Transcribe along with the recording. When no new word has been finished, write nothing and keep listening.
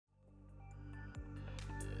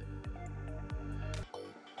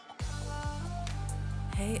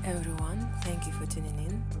Hey everyone, thank you for tuning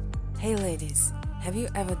in. Hey ladies, have you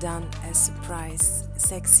ever done a surprise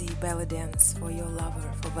sexy belly dance for your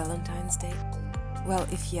lover for Valentine's Day? Well,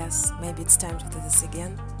 if yes, maybe it's time to do this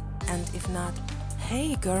again. And if not,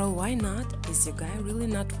 hey girl, why not? Is your guy really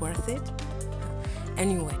not worth it?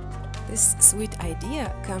 Anyway, this sweet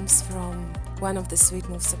idea comes from one of the Sweet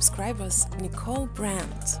Move subscribers, Nicole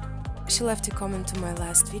Brandt. She left a comment to my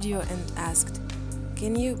last video and asked,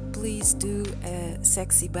 can you please do a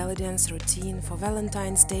sexy belly dance routine for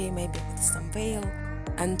Valentine's Day, maybe with some veil?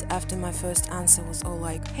 And after my first answer was all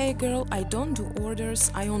like, hey girl, I don't do orders,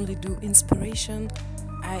 I only do inspiration,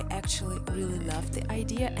 I actually really loved the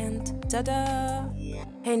idea and ta-da!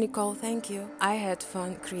 Hey Nicole, thank you. I had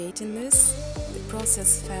fun creating this. The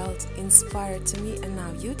process felt inspired to me, and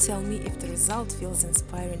now you tell me if the result feels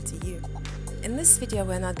inspiring to you. In this video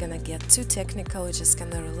we're not gonna get too technical, we're just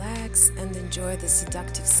gonna relax and enjoy the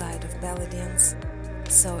seductive side of belly dance.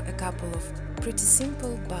 So a couple of pretty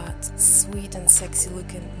simple but sweet and sexy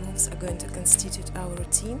looking moves are going to constitute our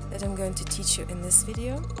routine that I'm going to teach you in this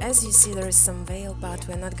video. As you see, there is some veil, but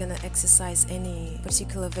we're not gonna exercise any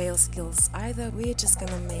particular veil skills either. We're just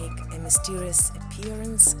gonna make a mysterious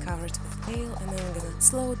appearance covered with veil, and then we're gonna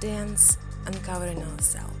slow dance uncovering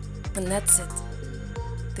ourselves. And that's it.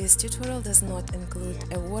 This tutorial does not include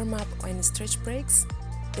a warm-up or any stretch breaks.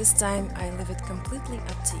 This time I leave it completely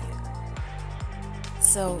up to you.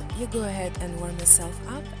 So you go ahead and warm yourself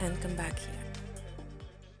up and come back here.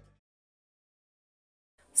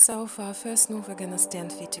 So for our first move, we're gonna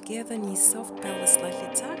stand feet together, knees soft, pelvis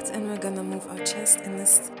slightly tucked, and we're gonna move our chest in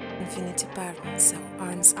this infinity pattern. So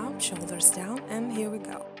arms up, shoulders down, and here we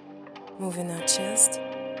go. Moving our chest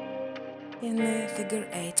in the figure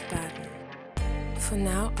 8 pattern. For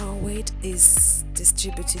now, our weight is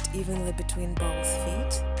distributed evenly between both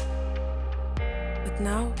feet. But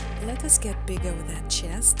now, let us get bigger with that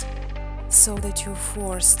chest, so that you're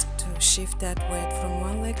forced to shift that weight from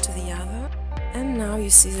one leg to the other. And now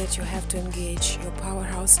you see that you have to engage your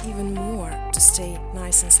powerhouse even more to stay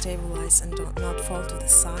nice and stabilized and not fall to the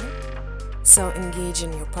side. So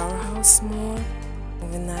engaging your powerhouse more,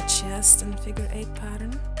 moving that chest in figure 8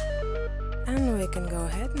 pattern. And we can go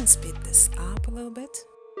ahead and speed this up a little bit.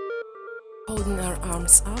 Holding our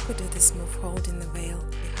arms up, we do this move holding the veil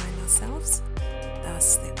behind ourselves,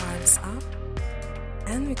 thus the arms up.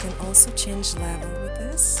 And we can also change level with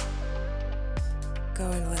this,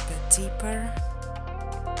 going a little bit deeper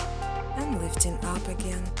and lifting up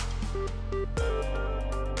again.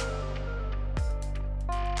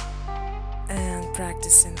 And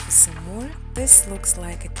practicing for some more. This looks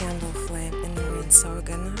like a candle flame in the wind, so we're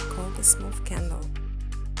gonna call this move candle.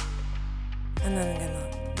 And then we're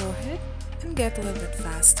gonna go ahead and get a little bit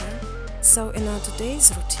faster. So in our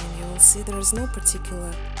today's routine, you will see there is no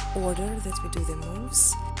particular order that we do the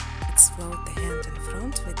moves. It's float the hand in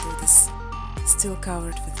front, we do this still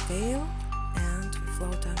covered with veil, and we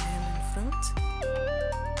float our hand in front.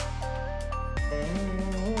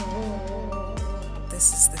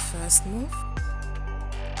 This is the first move.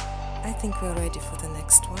 I think we're ready for the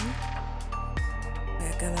next one.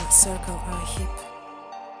 We're gonna circle our hip.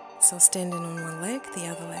 So standing on one leg, the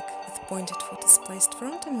other leg with pointed foot is placed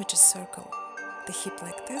front, and we just circle the hip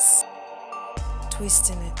like this,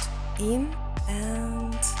 twisting it in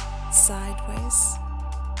and sideways.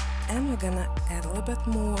 And we're gonna add a little bit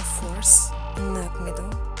more force in that middle,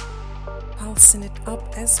 pulsing it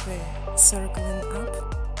up as we're circling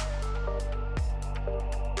up.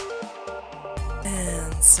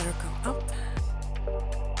 And circle up.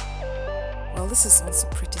 Well, this is also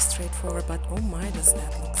pretty straightforward, but oh my, does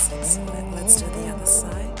that look sexy. Let's do the other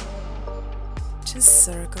side. Just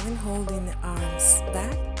circling, holding the arms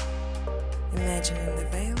back, imagining the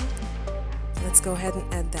veil. Let's go ahead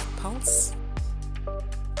and add that pulse.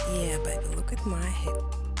 Yeah, baby, look at my hip.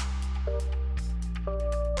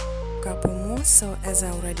 Couple more. So as I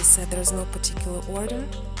already said, there's no particular order.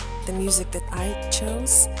 The music that I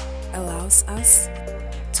chose allows us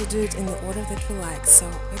to do it in the order that we like. So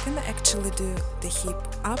we're gonna actually do the hip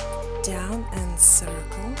up, down, and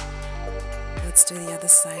circle. Let's do the other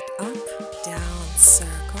side, up, down,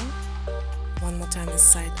 circle. One more time, this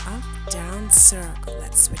side, up, down, circle.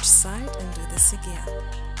 Let's switch side and do this again.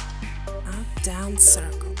 Up, down,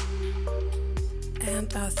 circle.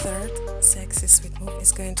 And our third sexy sweet move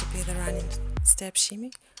is going to be the running step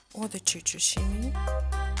shimmy or the choo-choo shimmy.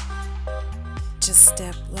 Just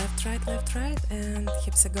step left, right, and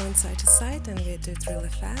hips are going side to side, and we do it really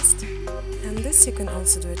fast. And this you can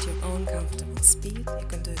also do at your own comfortable speed. You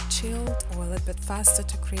can do it chilled or a little bit faster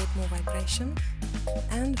to create more vibration.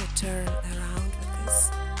 And we turn around with this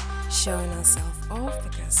showing ourselves off,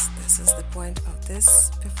 because this is the point of this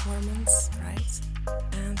performance, right?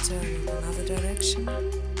 And turn in another direction.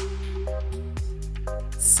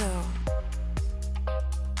 So,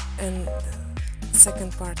 in the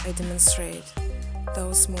second part I demonstrate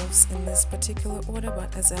those moves in this particular order,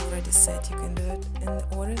 but as I already said, you can do it in the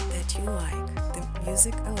order that you like. The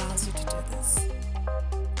music allows you to do this.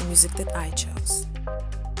 The music that I chose.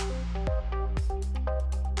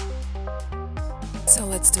 So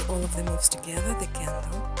let's do all of the moves together. The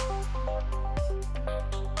candle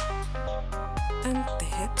and the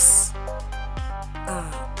hips,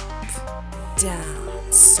 up,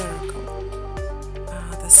 down, circle,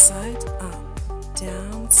 other side, up,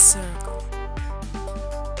 down, circle,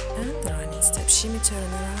 and the running step, shimmy, turn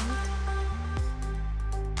around.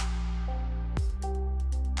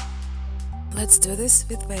 Let's do this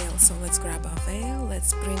with veil. So let's grab our veil,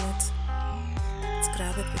 let's bring it. Let's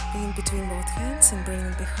grab it between both hands and bring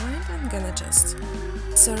it behind. I'm gonna just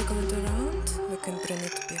circle it around. We can bring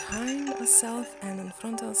it behind ourselves and in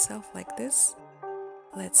front of ourselves like this.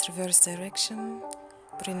 Let's reverse direction,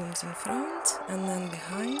 bring it in front and then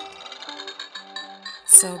behind.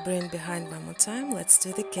 So bring behind one more time. Let's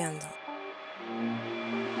do the candle.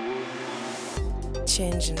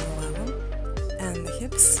 Changing the level and the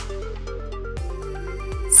hips.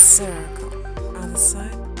 Circle, other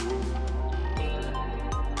side.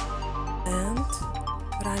 And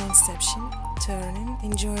running step, shimmy, turning,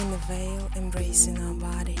 enjoying the veil, embracing our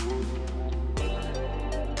body.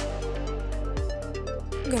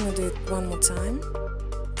 I'm gonna do it one more time.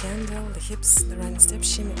 Candle, the hips, the running step,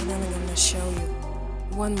 shimmy, and then I'm gonna show you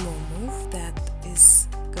one more move that is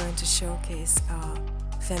going to showcase our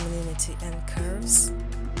femininity and curves.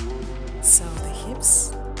 So the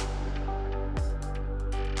hips.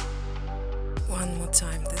 One more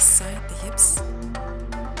time, this side, the hips.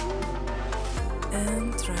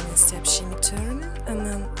 And running step, shimmy, turning, and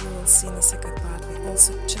then you will see in the second part we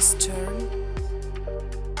also just turn.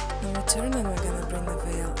 And we turn and we're gonna bring the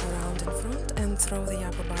veil around in front and throw the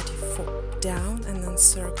upper body down and then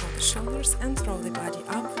circle the shoulders and throw the body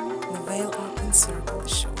up, the veil up and circle the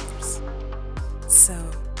shoulders. So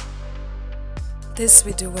this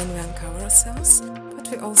we do when we uncover ourselves, but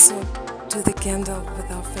we also do the candle with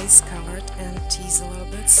our face covered and tease a little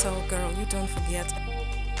bit. So girl, you don't forget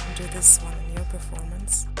to do this one in your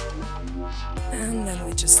performance. And then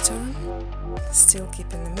we just turn, still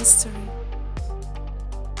keeping the mystery,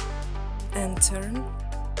 and turn.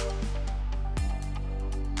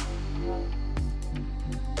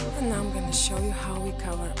 And now I'm gonna show you how we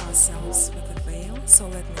cover ourselves with a veil. So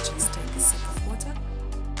let me just take a sip of water.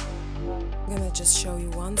 I'm gonna just show you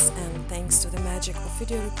once, and thanks to the magic of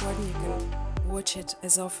video recording, you can watch it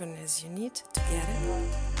as often as you need to get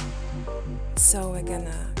it. So we're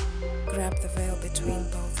gonna grab the veil between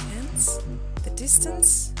both hands. The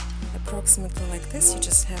distance, approximately like this. You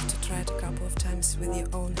just have to try it a couple of times with your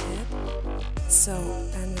own head. So,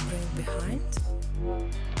 and we bring it behind.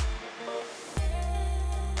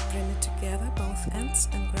 Bring it together, both ends,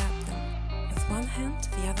 and grab them with one hand.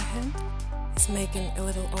 The other hand is making a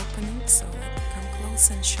little opening, so let me come close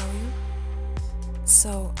and show you.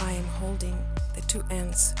 So I am holding the two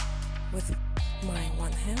ends with my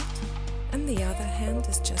one hand, and the other hand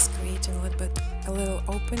is just creating a little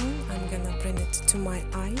opening. I'm gonna bring it to my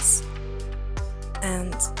eyes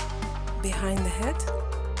and behind the head.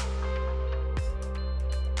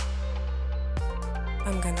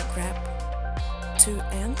 I'm gonna grab two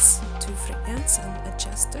free ends and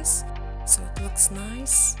adjust this so it looks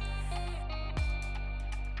nice.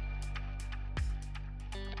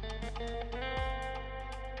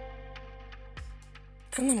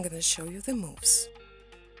 And I'm gonna show you the moves.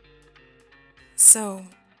 So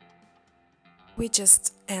we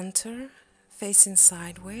just enter facing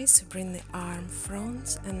sideways, we bring the arm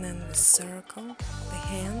front and then we circle the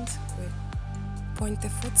hand, we point the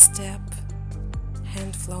footstep,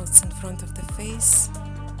 hand floats in front of the face,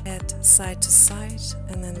 head side to side,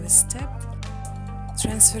 and then we step,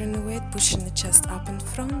 transferring the weight, pushing the chest up in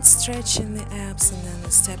front, stretching the abs, and then we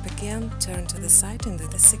step again, turn to the side and do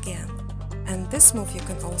this again. And this move you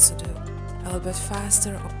can also do a little bit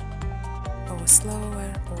faster or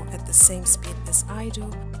slower or at the same speed as I do,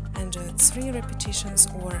 and do it 3 repetitions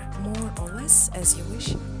or more or less as you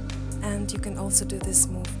wish. And you can also do this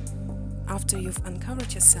move after you've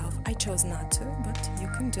uncovered yourself. I chose not to, but you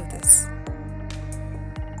can do this.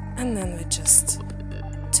 And then we just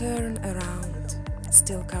turn around,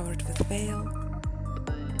 still covered with veil,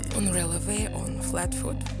 on releve, on flat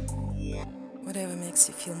foot, whatever makes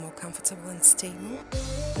you feel more comfortable and stable.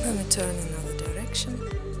 Then we turn in another direction,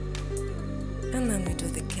 and then we do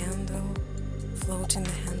the candle, floating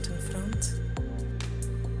the hand in front front.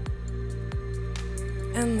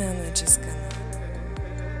 And then we're just gonna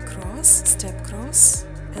step cross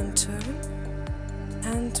and turn,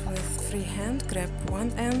 and with free hand grab one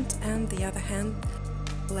end and the other hand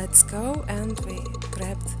let's go, and we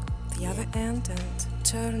grab the other end and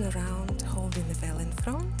turn around holding the bell in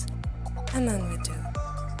front, and then we do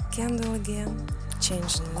candle again,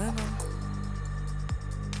 changing level,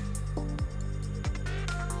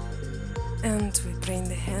 and we bring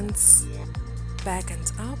the hands back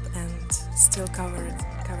and up and still covering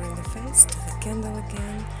the face, to the candle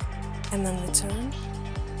again, and then we turn.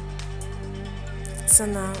 So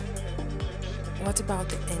now, what about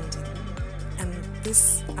the ending? And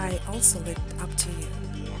this I also leave up to you,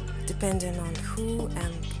 depending on who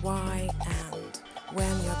and why and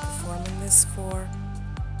when you're performing this for.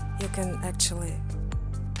 You can actually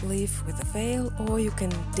leave with a veil, or you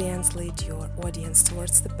can lead your audience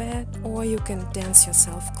towards the bed, or you can dance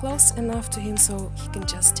yourself close enough to him so he can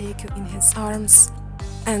just take you in his arms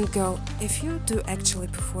and go. If you do actually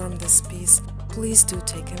perform this piece, please do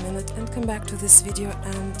take a minute and come back to this video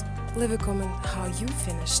and leave a comment how you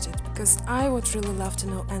finished it, because I would really love to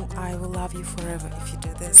know, and I will love you forever if you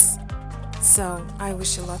do this. So I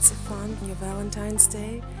wish you lots of fun on your Valentine's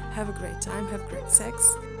Day. Have a great time, have great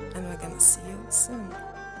sex, and we're gonna see you soon.